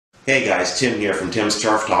Hey guys, Tim here from Tim's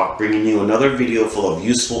Turf Talk, bringing you another video full of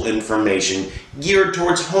useful information geared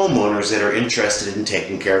towards homeowners that are interested in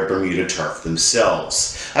taking care of Bermuda turf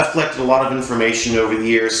themselves. I've collected a lot of information over the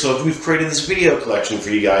years, so we've created this video collection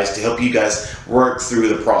for you guys to help you guys work through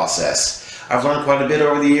the process. I've learned quite a bit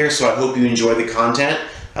over the years, so I hope you enjoy the content.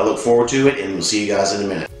 I look forward to it, and we'll see you guys in a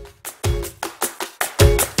minute.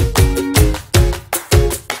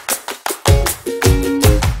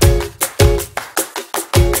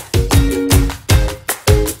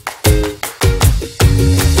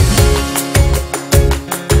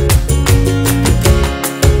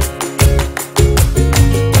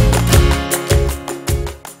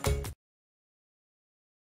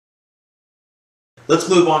 Let's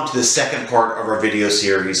move on to the second part of our video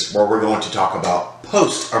series where we're going to talk about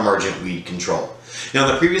post-emergent weed control. Now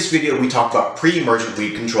in the previous video we talked about pre-emergent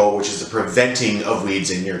weed control, which is the preventing of weeds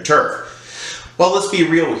in your turf. Well, let's be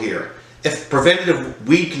real here. If preventative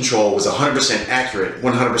weed control was 100% accurate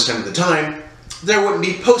 100% of the time, there wouldn't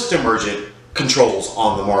be post-emergent controls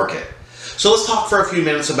on the market. So let's talk for a few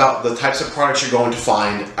minutes about the types of products you're going to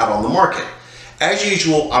find out on the market. As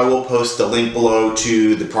usual, I will post the link below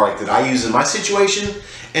to the product that I use in my situation,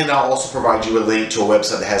 and I'll also provide you a link to a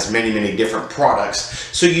website that has many different products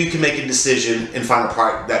so you can make a decision and find a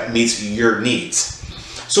product that meets your needs.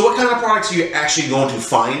 So what kind of products are you actually going to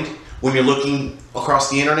find when you're looking across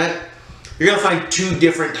the internet? You're going to find two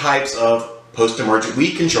different types of post-emergent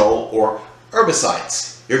weed control or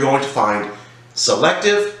herbicides. You're going to find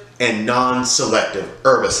selective and non-selective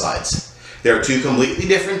herbicides. There are two completely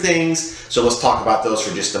different things, so let's talk about those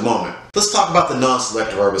for just a moment. Let's talk about the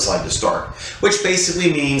non-selective herbicide to start, which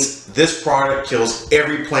basically means this product kills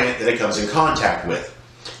every plant that it comes in contact with.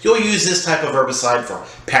 You'll use this type of herbicide for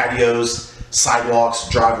patios, sidewalks,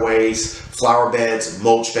 driveways, flower beds,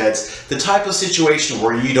 mulch beds, the type of situation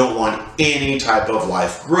where you don't want any type of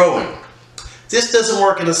life growing. This doesn't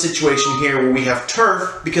work in a situation here where we have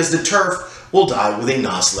turf, because the turf will die with a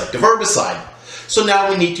non-selective herbicide. So now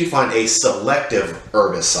we need to find a selective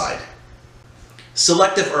herbicide.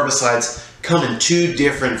 Selective herbicides come in two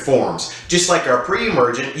different forms. Just like our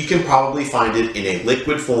pre-emergent, you can probably find it in a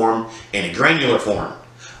liquid form and a granular form.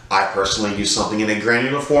 I personally use something in a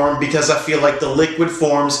granular form because I feel like the liquid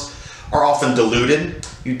forms are often diluted.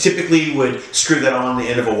 You typically would screw that on the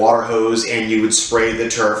end of a water hose and you would spray the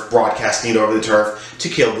turf, broadcasting it over the turf to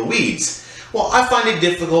kill the weeds. Well, I find it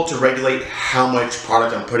difficult to regulate how much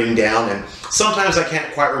product I'm putting down, and sometimes I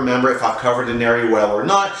can't quite remember if I've covered an area well or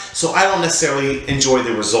not, so I don't necessarily enjoy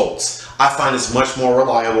the results. I find it's much more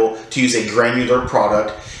reliable to use a granular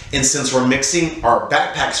product, and since we're mixing our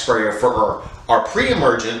backpack sprayer for our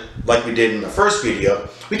pre-emergent, like we did in the first video,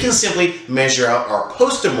 we can simply measure out our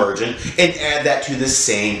post-emergent and add that to the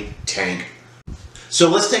same tank. So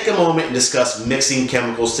let's take a moment and discuss mixing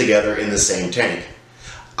chemicals together in the same tank.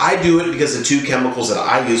 I do it because the two chemicals that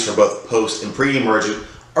I use for both post and pre-emergent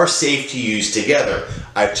are safe to use together.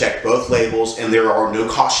 I've checked both labels and there are no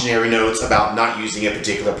cautionary notes about not using a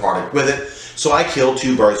particular product with it, so I kill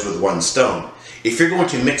two birds with one stone. If you're going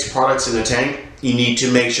to mix products in a tank, you need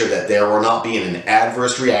to make sure that there will not be an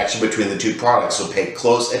adverse reaction between the two products, so pay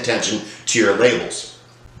close attention to your labels.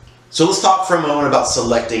 So let's talk for a moment about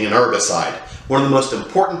selecting an herbicide. One of the most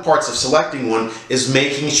important parts of selecting one is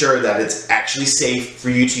making sure that it's actually safe for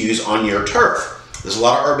you to use on your turf. There's a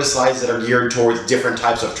lot of herbicides that are geared towards different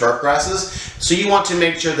types of turf grasses, so you want to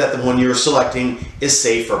make sure that the one you're selecting is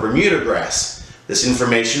safe for Bermuda grass. This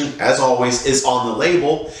information, as always, is on the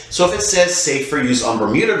label, so if it says safe for use on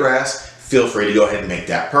Bermuda grass, feel free to go ahead and make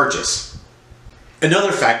that purchase.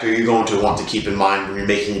 Another factor you're going to want to keep in mind when you're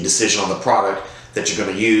making a decision on the product that you're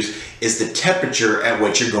going to use is the temperature at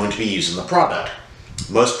which you're going to be using the product.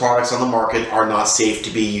 Most products on the market are not safe to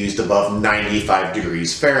be used above 95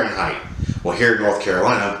 degrees Fahrenheit. Well, here in North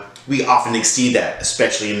Carolina, we often exceed that,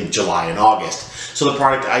 especially in July and August. So the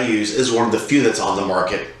product I use is one of the few that's on the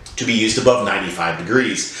market to be used above 95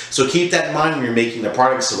 degrees. So keep that in mind when you're making the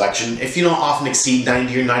product selection. If you don't often exceed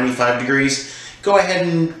 90 or 95 degrees, go ahead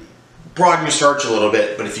and broaden your search a little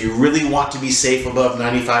bit, but if you really want to be safe above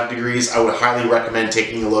 95 degrees, I would highly recommend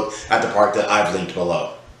taking a look at the product that I've linked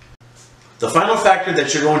below. The final factor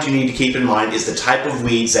that you're going to need to keep in mind is the type of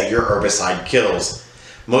weeds that your herbicide kills.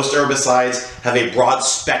 Most herbicides have a broad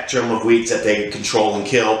spectrum of weeds that they control and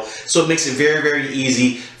kill, so it makes it very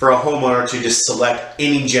easy for a homeowner to just select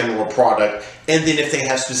any general product, and then if they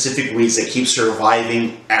have specific weeds that keep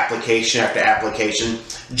surviving application after application,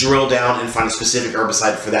 drill down and find a specific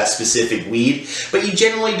herbicide for that specific weed. But you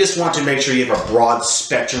generally just want to make sure you have a broad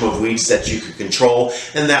spectrum of weeds that you can control,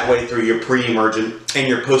 and that way through your pre-emergent and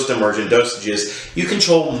your post-emergent dosages, you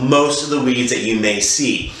control most of the weeds that you may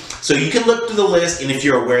see. So you can look through the list, and if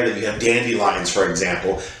you're aware that you have dandelions, for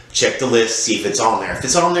example, check the list, see if it's on there. If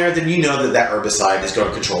it's on there, then you know that that herbicide is going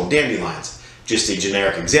to control dandelions. Just a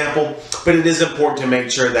generic example, but it is important to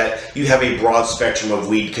make sure that you have a broad spectrum of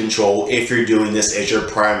weed control if you're doing this as your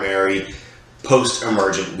primary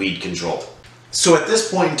post-emergent weed control. So at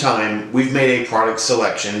this point in time, we've made a product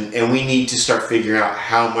selection and we need to start figuring out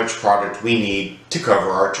how much product we need to cover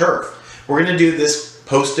our turf. We're going to do this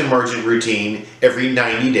post-emergent routine every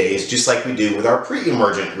 90 days, just like we do with our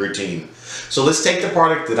pre-emergent routine. So let's take the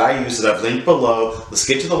product that I use that I've linked below, let's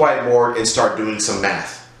get to the whiteboard and start doing some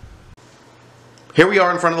math. Here we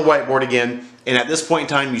are in front of the whiteboard again, and at this point in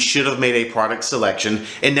time you should have made a product selection,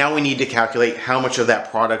 and now we need to calculate how much of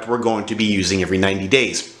that product we're going to be using every 90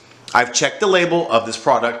 days. I've checked the label of this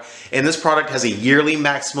product, and this product has a yearly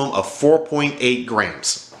maximum of 4.8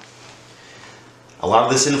 grams. A lot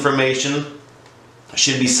of this information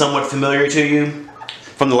should be somewhat familiar to you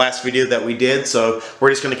from the last video that we did, so we're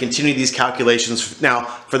just going to continue these calculations now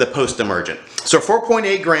for the post-emergent. So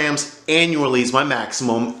 4.8 grams annually is my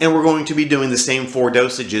maximum, and we're going to be doing the same 4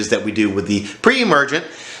 dosages that we do with the pre-emergent.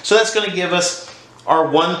 So that's going to give us our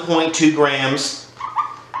 1.2 grams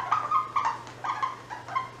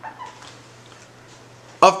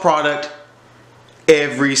of product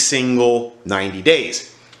every single 90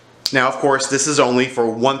 days. Now, of course, this is only for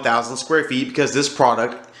 1,000 square feet because this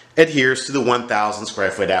product adheres to the 1,000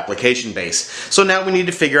 square foot application base. So now we need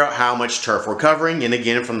to figure out how much turf we're covering, and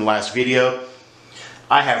again from the last video,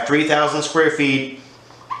 I have 3,000 square feet,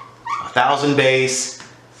 1,000 base,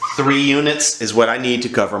 3 units is what I need to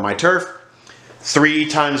cover my turf. 3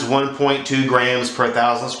 times 1.2 grams per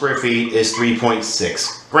 1,000 square feet is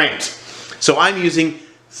 3.6 grams. So I'm using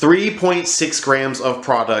 3.6 grams of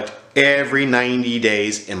product every 90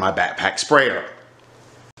 days in my backpack sprayer.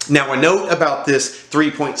 Now, a note about this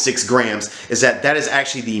 3.6 grams is that that is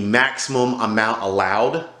actually the maximum amount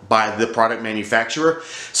allowed by the product manufacturer.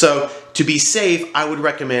 So to be safe, I would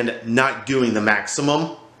recommend not doing the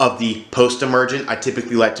maximum of the post-emergent. I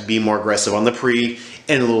typically like to be more aggressive on the pre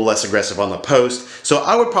and a little less aggressive on the post. So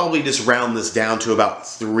I would probably just round this down to about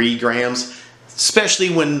 3 grams, especially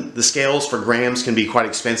when the scales for grams can be quite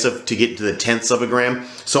expensive to get to the tenths of a gram.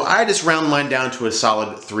 So I just round mine down to a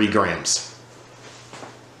solid 3 grams.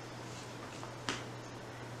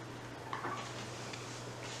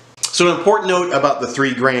 So an important note about the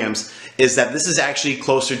 3 grams is that this is actually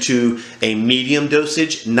closer to a medium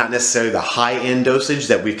dosage, not necessarily the high-end dosage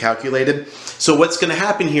that we've calculated. So what's going to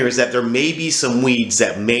happen here is that there may be some weeds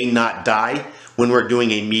that may not die when we're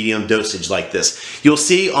doing a medium dosage like this. You'll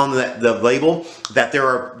see on the label that there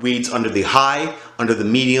are weeds under the high, under the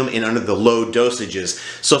medium, and under the low dosages.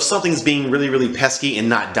 So if something's being really, really pesky and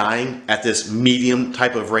not dying at this medium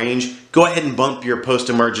type of range, go ahead and bump your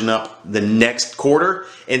post-emergent up the next quarter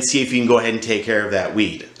and see if you can go ahead and take care of that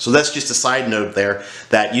weed. So that's just a side note there,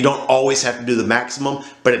 that you don't always have to do the maximum,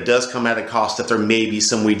 but it does come at a cost that there may be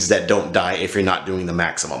some weeds that don't die if you're not doing the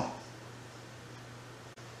maximum.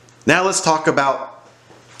 Now let's talk about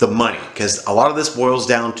the money, because a lot of this boils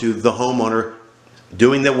down to the homeowner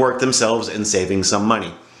doing the work themselves and saving some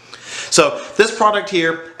money. So this product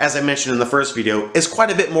here, as I mentioned in the first video, is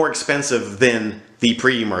quite a bit more expensive than the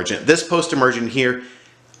pre-emergent. This post-emergent here,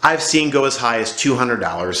 I've seen go as high as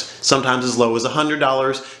 $200, sometimes as low as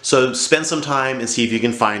 $100. So spend some time and see if you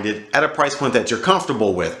can find it at a price point that you're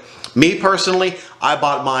comfortable with. Me personally, I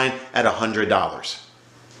bought mine at $100.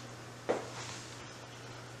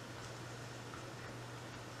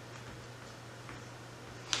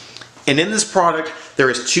 And in this product, there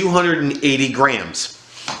is 280 grams.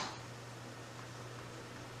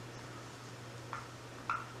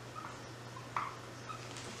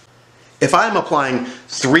 If I'm applying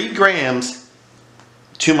 3 grams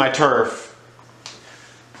to my turf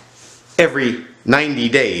every 90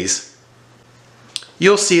 days,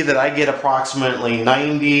 you'll see that I get approximately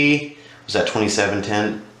 90, was that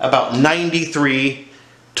 2710? About 93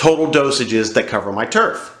 total dosages that cover my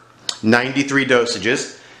turf. 93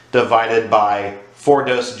 dosages divided by 4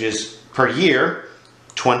 dosages per year,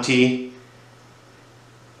 23,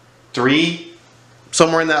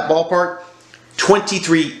 somewhere in that ballpark.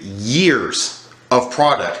 23 years of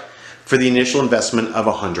product for the initial investment of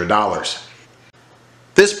 $100.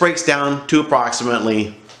 This breaks down to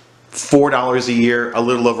approximately $4 a year, a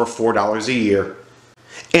little over $4 a year.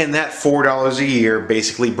 And that $4 a year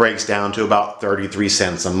basically breaks down to about 33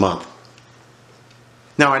 cents a month.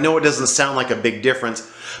 Now I know it doesn't sound like a big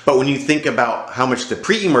difference, but when you think about how much the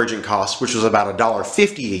pre-emergent cost, which was about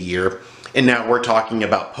 $1.50 a year, and now we're talking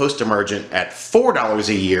about post-emergent at $4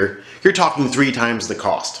 a year, you're talking 3 times the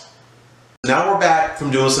cost. Now we're back from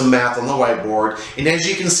doing some math on the whiteboard, and as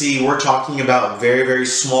you can see, we're talking about very, very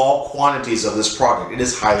small quantities of this product. It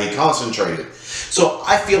is highly concentrated. So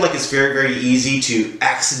I feel like it's very, very easy to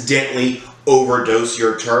accidentally overdose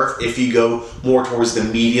your turf if you go more towards the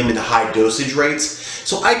medium and high dosage rates.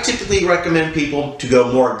 So I typically recommend people to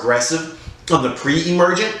go more aggressive on the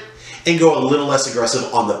pre-emergent and go a little less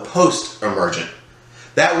aggressive on the post-emergent.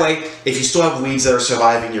 That way, if you still have weeds that are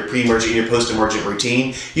surviving your pre-emergent and your post-emergent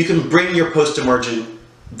routine, you can bring your post-emergent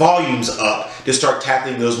volumes up to start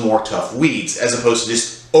tackling those more tough weeds, as opposed to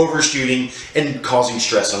just overshooting and causing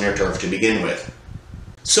stress on your turf to begin with.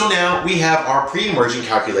 So now we have our pre-emergent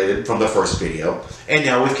calculated from the first video, and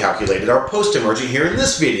now we've calculated our post-emergent here in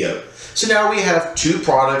this video. So now we have two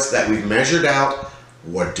products that we've measured out.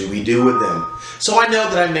 What do we do with them? So I know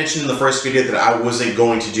that I mentioned in the first video that I wasn't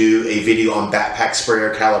going to do a video on backpack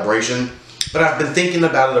sprayer calibration, but I've been thinking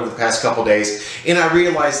about it over the past couple days, and I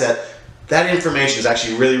realized that that information is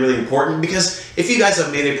actually really, really important, because if you guys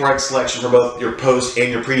have made a product selection for both your post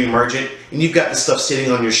and your pre-emergent, and you've got this stuff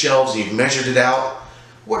sitting on your shelves and you've measured it out,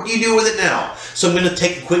 what do you do with it now? So I'm going to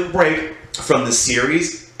take a quick break from this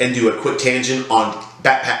series and do a quick tangent on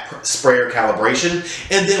backpack sprayer calibration,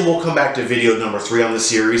 and then we'll come back to video number 3 on the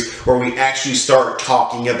series, where we actually start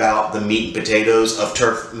talking about the meat and potatoes of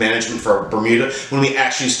turf management for Bermuda, when we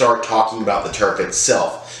actually start talking about the turf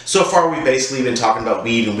itself. So far we've basically been talking about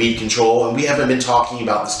weed and weed control, and we haven't been talking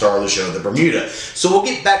about the star of the show, the Bermuda. So we'll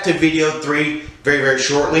get back to video 3 very, very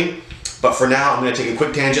shortly. But for now, I'm going to take a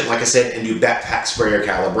quick tangent, like I said, and do backpack sprayer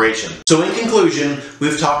calibration. So in conclusion,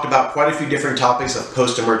 we've talked about quite a few different topics of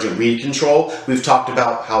post-emergent weed control. We've talked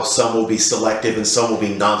about how some will be selective and some will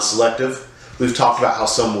be non-selective. We've talked about how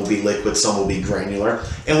some will be liquid, some will be granular.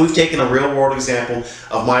 And we've taken a real-world example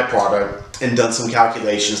of my product and done some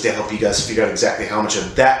calculations to help you guys figure out exactly how much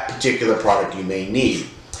of that particular product you may need.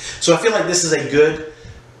 So I feel like this is a good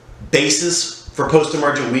basis for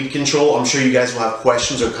post-emergent weed control. I'm sure you guys will have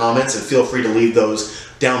questions or comments, and feel free to leave those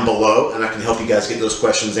down below, and I can help you guys get those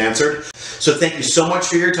questions answered. So thank you so much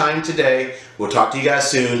for your time today. We'll talk to you guys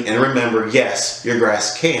soon, and remember, yes, your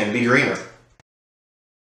grass can be greener.